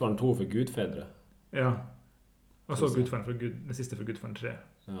kalt Gudfaren 2 for Gudfedre. Ja, og så Gudfaren den siste for Gudfaren 3.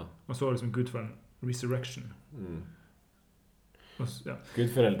 Ja. Og så liksom Gudfaren Resurrection. Ja.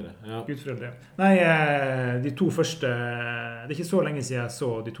 Gudforeldre, Gudforeldre. Nei, de 2 første, det er ikke så lenge siden jeg så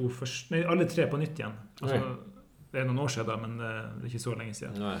de 2 første, nei, alle 3 på nytt igjen. Altså, det er noen år siden da, men det er ikke så lenge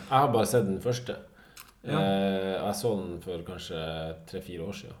siden. Nei, jeg har bare sett den første. Jeg så den for kanskje 3-4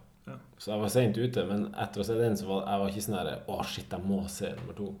 år siden. Ja. Så jeg var sent ute, men etter å se den så var jeg ikke sånn her, shit, jeg må se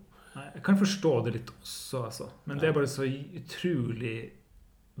nummer 2. Nei, jeg kan forstå det litt også, altså. Men det er bare så utrolig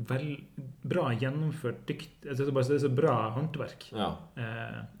bra gjennomført det er så bra håndverk. Ja,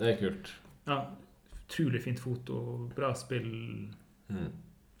 det er kult. Ja, utrolig fint foto, bra spill.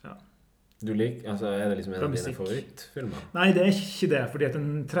 Ja. Du liker, altså er det liksom en av dine favorittfilmer? Nei, det er ikke det, fordi at den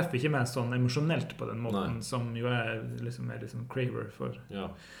treffer ikke meg sånn emosjonelt på den måten. Nei. Som jo er liksom craver for. Ja.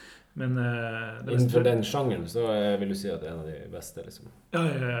 Men innenfor den sjangeren så vil du si at det er en av de beste, liksom. Ja,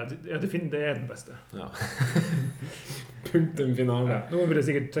 det er den beste. Ja. Punktum finale. Ja, nå vil jeg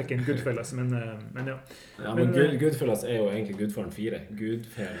sikkert trekke en Goodfellas, men ja. Ja, men Goodfellas er jo egentlig Gudfaren 4.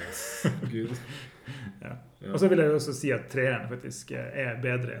 Goodfellas. Ja. Og så vil jeg jo også si at 3-en faktisk er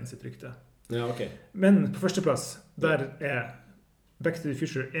bedre enn sitt rykte. Ja, ok. Men på første plass, der er Back to the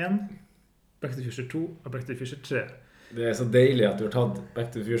Future 1, Back to the Future 2 og Back to the Future 3. Det er så deilig at du har tatt Back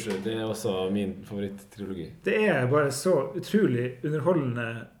to the Future. Det er også min favoritt-trilogi. Det er bare så utrolig underholdende,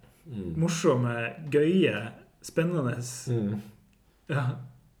 morsomme, gøye, spennende.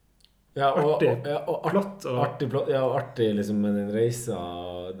 Ja, artig plott. Artig plott, og artig liksom med den reisa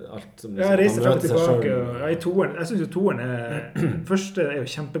og alt som liksom, reise frem og tilbake. I toeren, jeg synes jo toeren første er jo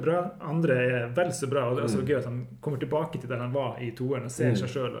kjempebra, andre er vel så bra, og det er også gøy at han kommer tilbake til der han var i toeren og ser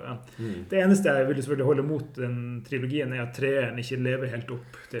seg selv. Det eneste jeg vil selvfølgelig holde mot den trilogien er at 3-en ikke lever helt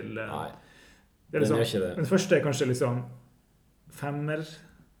opp til... Nei, den gjør ikke det. Den første er kanskje liksom 5-er,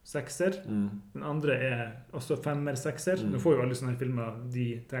 6-er. Den andre er også 5-er, 6-er. Nå får jo alle sånne filmer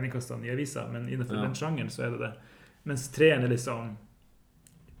de terningkastene i avisa, men innenfor den sjangeren så er det det. Mens 3-en er liksom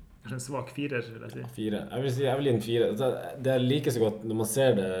kanskje en svak 4-er, vil jeg si. 4. Jeg vil gi en 4. Det er like så godt når man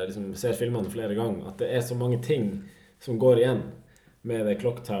ser det, liksom, ser filmene flere ganger, at det er så mange ting som går igjen med det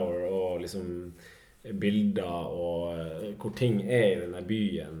Clock Tower og liksom bilder og hvor ting I denne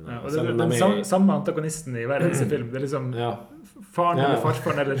byen. Ja, og det er den samme antagonisten I hver eneste film. Det liksom faren eller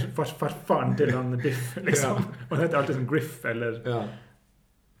farfaren eller farfaren til han Biff, liksom. Og han heter alltid som Griff, eller...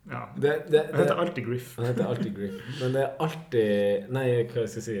 Ja, han heter alltid Griff. Han heter alltid Griff. Men det alltid... Nei, hva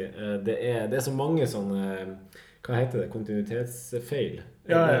skal jeg si? Det er så mange sånne... Hva heter det? Kontinuitetsfeil.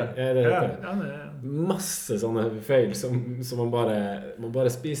 Det heter det. Masse sånne feil som man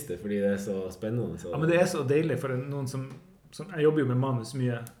bare spiser det fordi det så spennende. Så. Ja, men det så deilig for noen som jeg jobber jo med manus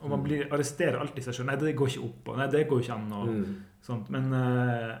mye, og man arresterer alltid seg selv. Nei, det går ikke opp, og nei, det går ikke an, og sånt. Men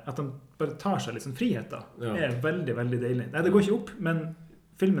at de bare tar seg litt sånn friheter, veldig, veldig deilig. Nei, det går ikke opp, men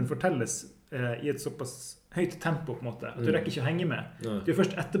filmen fortelles I et såpass høyt tempo, på en måte, at du rekker ikke å henge med. Det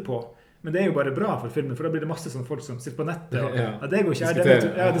først etterpå. Men det jo bare bra for filmen, for da blir det masse sånne folk som sitter på nettet og det går ikke,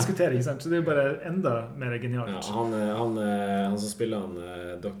 diskuterer, ikke sant? Så det jo bare enda mer genialt. Ja, han som spiller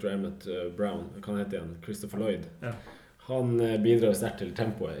Dr. Emmett Brown, hva han heter han? Christopher Lloyd. Ja. Han bidrar sterkt til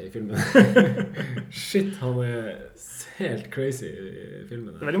tempoet I filmen. Shit, han helt crazy I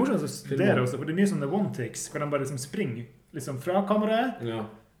filmen. Det veldig morsomt å studere også, for det mye sånne one-takes, hvor de bare liksom springer liksom fra kameraet. Ja.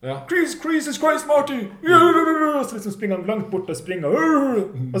 Jesus Christ, Marty! Og så liksom springer han langt bort og springer.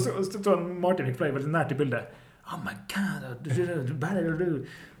 Og så tror han Martin McFly veldig nært I bildet. Oh my God!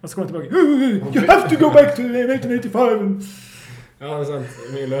 Og så kommer han tilbake. You have to go back to 1985! Ja, det sant.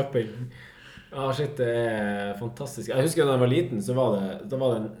 Mye løping. Ja, shit, det fantastisk. Jeg husker da jeg var liten, så var det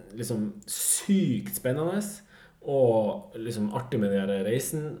liksom sykt spennende og liksom artig med den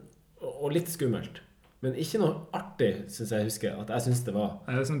reisen og litt skummelt. Men ikke noe artig, synes jeg husker, at jeg synes det var.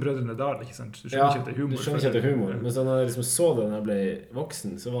 Det sånn Brødrene Dal, ikke sant? Du skjønner ikke at det humor. Du skjønner ikke at det humor. Men så når jeg liksom så det når jeg ble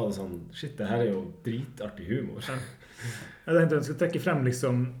voksen, så var det sånn, shit, det her jo dritartig humor. Jeg tenkte jeg skal trekke frem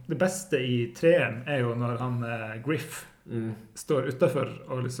liksom, det beste I treen jo når han Griff står utenfor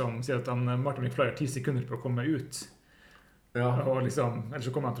og liksom sier at han, Martin McFly har 10 sekunder på å komme ut. Ja. Og liksom, eller så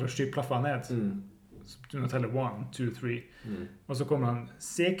kommer han til å skyplaffe han ned. Så du må telle 1, 2, 3. Og så kommer han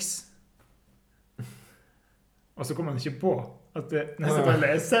 6. Og så kommer han ikke på at det neste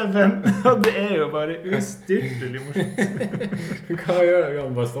tallet 7. Og det jo bare ustyrtelig morsomt. Hva gjør det?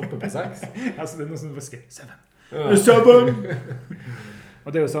 Han bare stopper på 6? Altså det noe som visker 7. 7! Og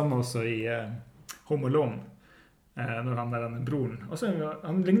det jo samme også I Home Alone. Når han den broren. Og så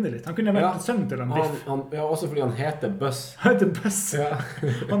han ligner litt. Han kunne vært sønn til han Biff. Ja, også fordi han heter Buzz. Han heter Buzz. Ja.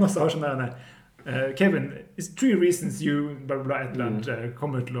 Han også har sånn der Kevin, it's 3 reasons you bla bla et eller annet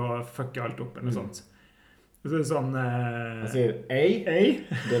kommer til å fucke alt opp eller noe sånt. Så det sånn han sier A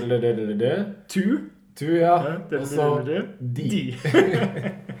 2 ja og så D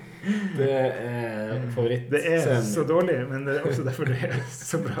det favoritt det så dårlig men det også derfor det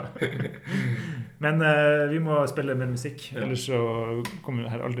så bra men vi må spille mer musikk ellers så kommer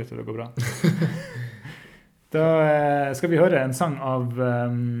det her aldri til å gå bra da skal vi høre en sang av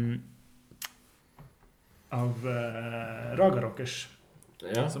Raga Rockers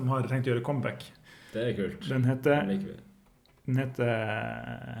som har tenkt å gjøre comeback. Det kult. Den heter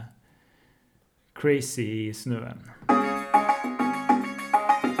Crazy Snøen.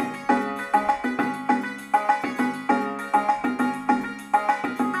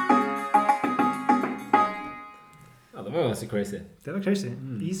 Ja, det var ganske crazy. Det var crazy.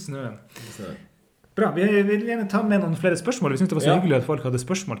 I snøen. Bra, vi vil gjerne ta med noen flere spørsmål. Vi synes det var så hyggelig at folk hadde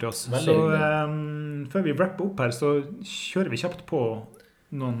spørsmål til oss. Så før vi wrapper opp her, så kjører vi kjapt på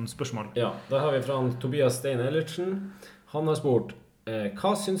noen spørsmål. Ja, da har vi fra Tobias Stein Ellertsen. Han har spurt,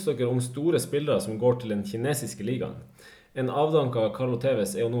 hva synes dere om store spillere som går til den kinesiske ligaen? En avdanket Carlo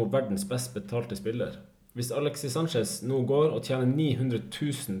Tevez jo nå verdens best betalte spiller. Hvis Alexis Sanchez nå går og tjener 900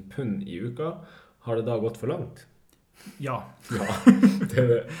 000 pund I uka, har det da gått for langt? Ja. Ja, det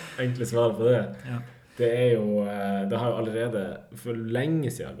det enkle svaret på det. Ja. Det jo, det har jo allerede for lenge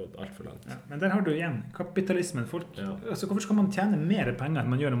siden gått alt for langt. Ja, men der har du igjen kapitalismen. Folk, altså, hvorfor skal man tjene mer penger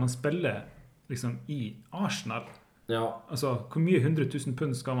enn man gjør når man spiller liksom, I Arsenal? Ja. Altså, hvor mye 100 000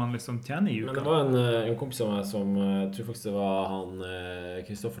 pund skal man liksom tjene I uka? Men det var en kompis av meg som, jeg tror faktisk det var han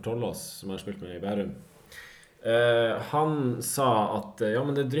Kristoffer Tollås som har spilt med I Bærum. Han sa at ja,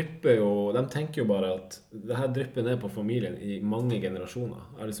 men det drypper jo, de tenker jo bare at det her drypper ned på familien I mange generasjoner.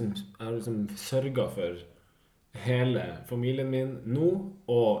 Jeg har liksom sørget for hele familien min nå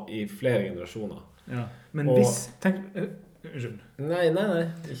og I flere generasjoner. Ja, men hvis tenk, unnskyld. Nei,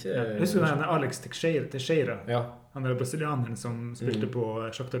 ikke. Husker du den Alex Teixeira? Ja. Han brasilianeren som spilte på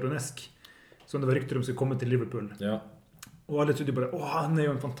Shakhtar Donetsk, som det var rykter om skulle komme til Liverpool. Ja. Og alle trodde bare, han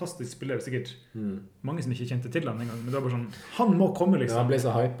jo en fantastisk spiller, sikkert mange som ikke kjente til han en gang, men det var bare sånn, han må komme liksom. Ja, han ble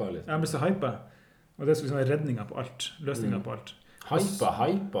så hypa liksom. Ja, han ble så hypa. Og det skulle liksom være redningen på alt, løsningen på alt.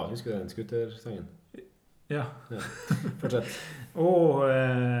 Hypa, husker du den skutersangen? Ja. Fortsett.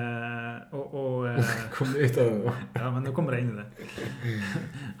 Kom ut av det nå. Ja, men nå kommer jeg inn i det.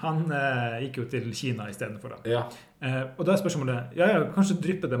 Han gikk jo til Kina i stedet for da. Ja. Og da spørsmålet, kanskje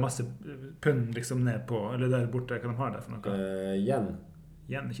drypper det masse pønn liksom ned på, eller der borte, hva de har der for noe? Yen.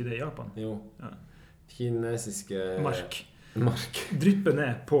 Yen, ikke det i Japan? Jo. Ja. Kinesiske... Mark. Drypper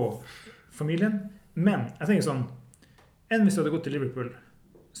ned på familien, men jeg tenker sånn, hvis du hadde gått til Liverpool,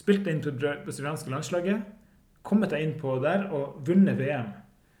 spilt inn på det brasilianske landslaget, kommet deg inn på der og vunnet VM,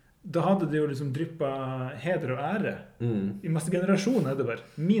 da hadde det jo liksom dryppet heder og ære i masse generasjoner nedover.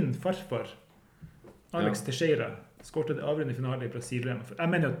 Min farfar, Alex Teixeira, skårte det avgjørende finale i Brasilien. Jeg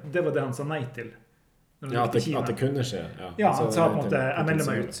mener jo, det var det han sa nei til. Ja, at det kunne skje. Ja, han sa på en måte, jeg melder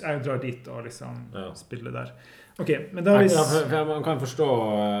meg ut, jeg drar dit og liksom spiller der. Ok, men da man kan forstå,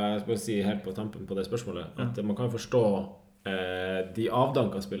 jeg skal si helt på tampen på det spørsmålet, at man kan forstå de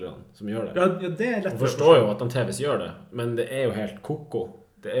avdanka spillerne som gjør det. Ja, det er lett. Man forstår jo at de TVs gjør det, men det er jo helt koko.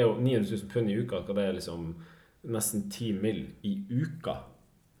 Det er jo 900 000 pund i uka, og det er liksom nesten 10 mil i uka.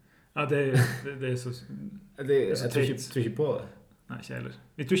 Ja, det er så... Jeg tror ikke på det. Nei, ikke heller.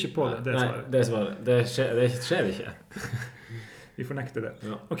 Vi tror ikke på det. Det svaret. Det skjer ikke. Vi fornekter det.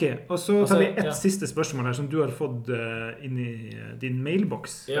 Ja. Ok, og så tar vi et siste spørsmål her som du har fått inn i din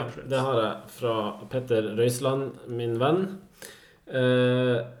mailbox. Ja, det har jeg fra Petter Røisland, min venn.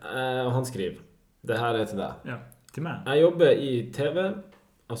 Og han skriver, det her er til deg. Ja, til meg. Jeg jobber i TV,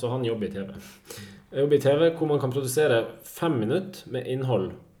 altså han jobber i TV. Jeg jobber i TV hvor man kan produsere 5 minutter med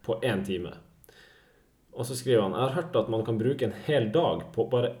innhold på 1 time. Og så skriver han, jeg har hørt at man kan bruke en hel dag på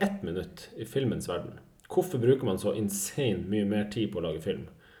bare 1 minutt i filmens verden. Hvorfor bruker man så insane mye mer tid på å lage film?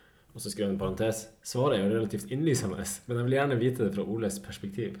 Og så skriver han en parentes, svaret er jo relativt innlysende, men jeg vil gjerne vite det fra Oles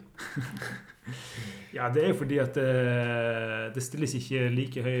perspektiv. Ja, det er jo fordi at det stilles ikke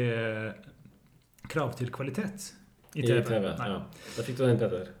like høye krav til kvalitet i TV. Ja. Da fikk du den,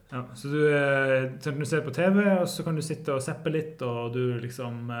 Petter. Ja, så du ser på TV, og så kan du sitte og seppe litt, og du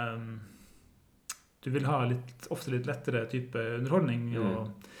liksom... Du vil ha ofte litt lettere type underholdning,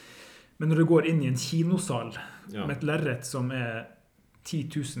 men når du går inn i en kinosal med et lerret som er 10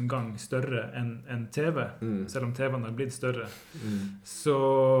 000 ganger større enn TV, selv om TV-en har blitt større, så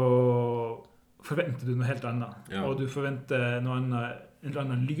forventer du noe helt annet. Ja. Og du forventer en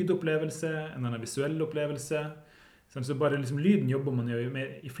annen lydopplevelse, en annen visuell opplevelse. Så bare liksom, lyden jobber man jo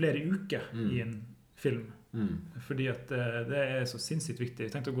med i flere uker i en film. Fordi at det er så sinnssykt viktig.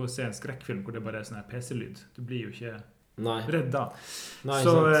 Jeg tenkte å gå og se en skrekkfilm hvor det bare er sånn her PC-lyd. Du blir jo ikke redd da.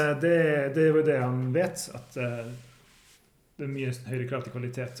 Så det er jo det han vet, at det er mye høyere krav til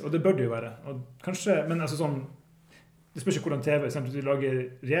kvalitet. Og det bør det jo være. Og kanskje, men altså sånn, det spørs ikke hvordan TV, eksempel du lager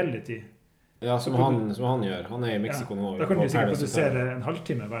reality. Ja, som han gjør. Han er i Mexico nå. Da kan du sikkert produsere en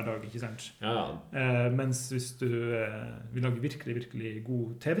halvtime hver dag, ikke sant? Ja. Mens hvis du vil lage virkelig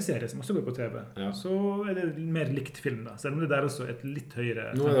god TV-serie som også går på TV, så er det mer likt film da. Selv om det der også er et litt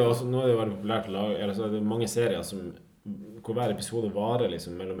høyere... Nå er det veldig populært å lage, eller så er det mange serier hvor hver episode varer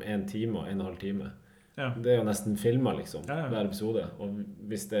liksom mellom 1 time og 1,5 time. Ja. Det er jo nesten filmer liksom, hver episode. Og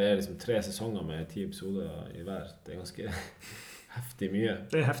hvis det er liksom 3 sesonger med 10 episoder i hver, det er ganske... heftig mye.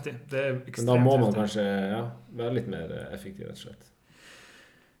 Det er heftig. Det er ekstremt heftig. Men da må man kanskje være litt mer effektiv, rett og slett.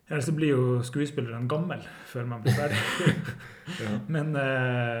 Ellers så blir jo skuespilleren gammel før man blir ferdig. Men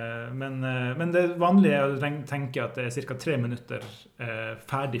det vanlige er å tenke at det er cirka 3 minutter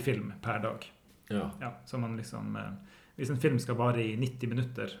ferdig film per dag. Ja, så man liksom... Hvis en film skal vare i 90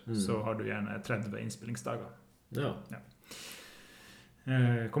 minutter, så har du gjerne 30 innspillingsdager. Ja.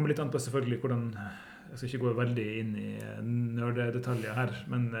 Kommer litt an på selvfølgelig hvordan... Jeg skal ikke gå veldig inn i nørdedetaljer her,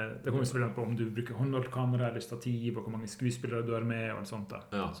 men det kommer selvfølgelig an på om du bruker håndholdt kamera eller stativ, og hvor mange skuespillere du har med, og alt sånt da.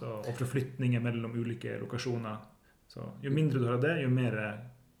 Ja. Og forflytninger mellom ulike lokasjoner. Så jo mindre du har av det, jo mer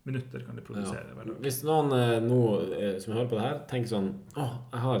minutter kan du produsere hver dag. Hvis noen nå som hører på det her, tenker sånn,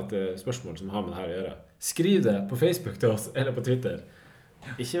 jeg har et spørsmål som har med det her å gjøre. Skriv det på Facebook til oss, eller på Twitter.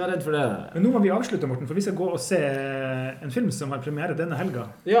 Ikke vær redd for det. Men nå må vi avslutte, Morten, for vi skal gå og se en film som har premiere denne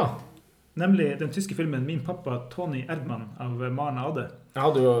helga. Ja. Nemlig den tyske filmen Min pappa Toni Erdmann av Maren Ade.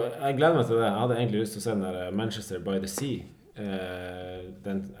 Jeg gleder meg til det. Jeg hadde egentlig lyst til å se den der Manchester by the Sea.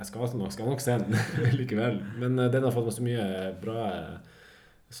 Jeg skal nok se den likevel. Men den har fått så mye bra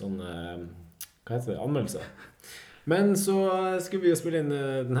hva heter det? Anmeldelser. Men så skulle vi jo spille inn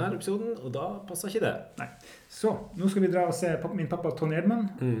denne episoden, og da passer ikke det. Nei. Så, nå skal vi dra og se Min pappa Toni Erdmann,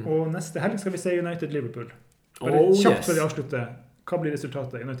 og neste helg skal vi se United Liverpool. Bare kjapt før vi avslutter. Hva blir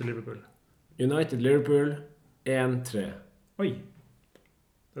resultatet i United Liverpool? United Liverpool 1-3. Oi.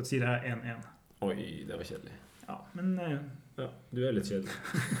 Da sier jeg 1-1. Oi, det var kjedelig. Ja, men... Ja, du er litt kjedelig.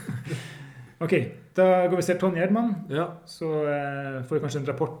 Ok, da går vi og ser Toni Erdmann. Ja. Så får vi kanskje en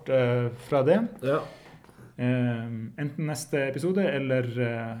rapport fra det. Ja. Enten neste episode, eller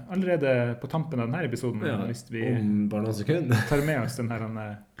allerede på tampen av denne episoden, hvis vi om bare noen sekunder. tar med oss denne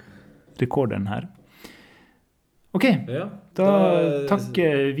rekorderen her. Ok, da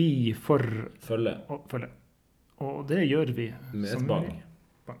takker vi for følge. Og det gjør vi med et bang.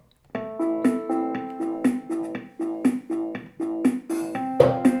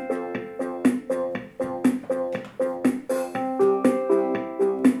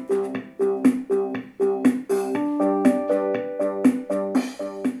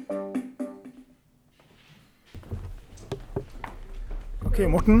 Ok,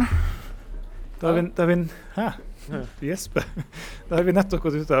 Morten. Da har vi nettopp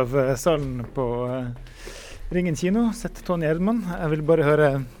gått ut av salen på Ringen kino, sett Toni Erdmann. Jeg vil bare høre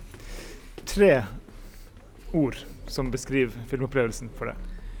 3 ord som beskriver filmopplevelsen for deg.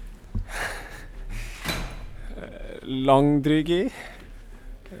 Langdryger.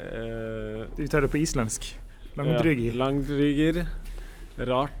 Vi tar det på islandsk. Langdryger. Langdryger.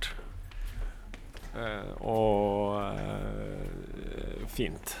 Rart. Og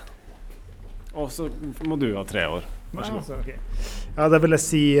fint. Og så må du ha 3 år. Vær så god. Altså, okay. Ja, da vil jeg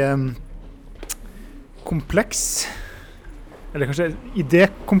si kompleks. Eller kanskje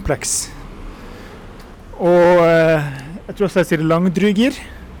idékompleks. Og jeg tror også jeg sier langdryger.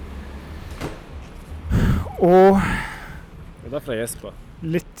 Og det er derfor jeg gjesper.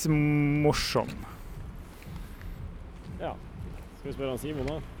 Litt morsom. Ja. Skal vi spørre han Simon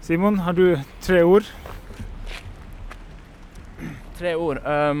da? Simon, har du 3 ord? 3 ord.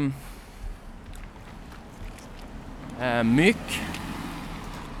 Myk,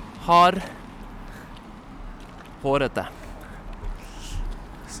 hard, hårete.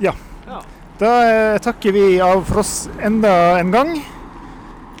 Ja. Da takker vi av for oss enda en gang.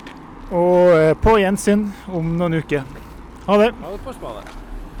 Og på gjensyn om noen uker. Ha det. Ha det på spadet.